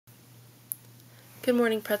Good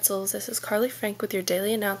morning, pretzels. This is Carly Frank with your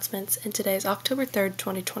daily announcements, and today is October 3rd,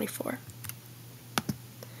 2024.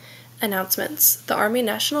 Announcements. The Army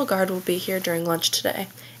National Guard will be here during lunch today,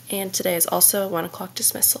 and today is also a 1 o'clock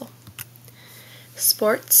dismissal.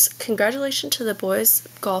 Sports. Congratulations to the boys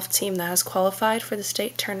golf team that has qualified for the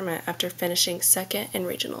state tournament after finishing second in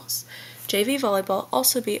regionals. JV volleyball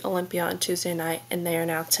also beat Olympia on Tuesday night, and they are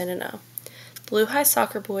now 10-0. Blue High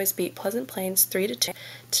soccer boys beat Pleasant Plains 3-2.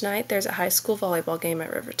 Tonight there's a high school volleyball game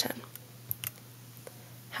at Riverton.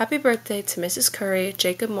 Happy birthday to Mrs. Curry,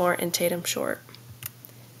 Jacob Moore, and Tatum Short.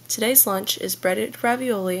 Today's lunch is breaded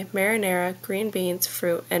ravioli, marinara, green beans,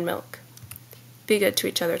 fruit, and milk. Be good to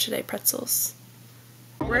each other today, pretzels.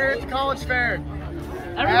 We're here at the college fair,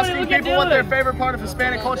 asking people what their favorite part of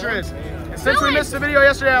Hispanic culture is. And since we missed the video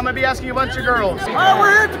yesterday, I'm going to be asking a bunch of girls. Alright, we're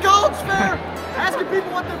here at the college fair, asking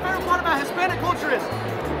people what their favorite part about Hispanic culture is.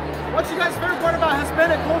 What's you guys' favorite part about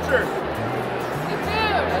Hispanic culture? The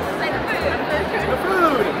food. The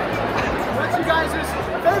food. What's you guys'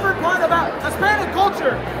 favorite part about Hispanic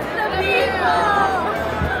culture? The people.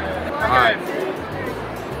 Alright.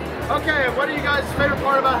 Okay, what are you guys' favorite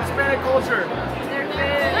part about Hispanic culture?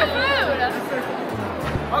 Their food.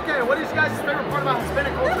 Okay, what is you guys' favorite part about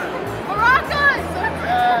Hispanic culture? Maracas.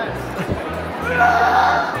 Yes.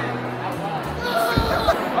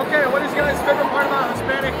 Okay, what is your guys' favorite part about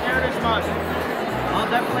Hispanic Heritage Month? I'll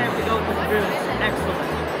definitely have to go with the food. Excellent.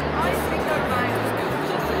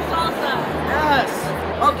 Salsa. Yes.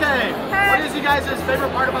 Okay, what is you guys'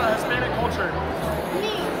 favorite part about Hispanic culture?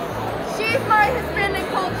 Me. She's my Hispanic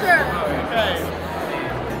culture. Okay.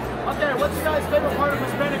 Okay, what's your guys' favorite part of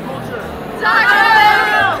Hispanic culture?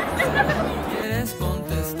 Tacos.